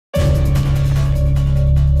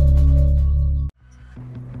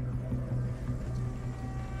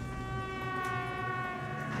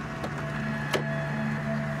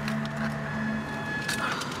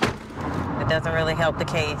doesn't really help the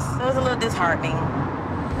case. It was a little disheartening.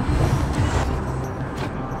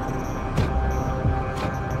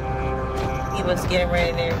 He was getting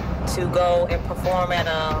ready to go and perform at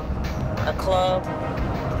a club.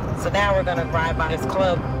 So now we're gonna drive by this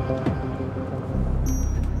club.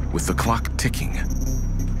 With the clock ticking,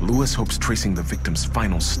 Lewis hopes tracing the victim's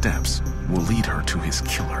final steps will lead her to his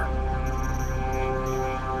killer.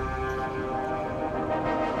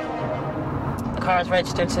 The car is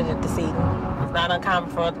registered to the decedent. It's not uncommon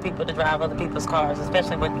for other people to drive other people's cars,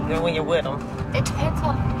 especially when you're with them. It depends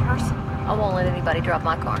on the person. I won't let anybody drive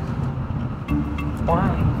my car.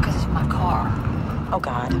 Why? Because it's my car. Oh,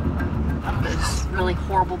 God. Those really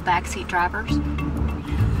horrible backseat drivers.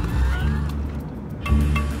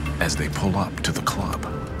 As they pull up to the club.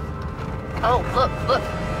 Oh, look.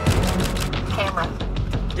 Camera.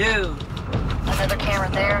 Dude. Another camera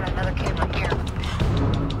there and another camera here.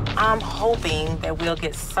 I'm hoping that we'll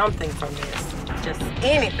get something from this. Just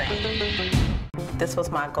anything. This was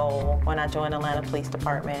my goal when I joined Atlanta Police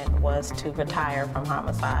Department, was to retire from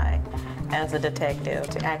homicide as a detective,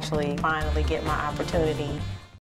 to actually finally get my opportunity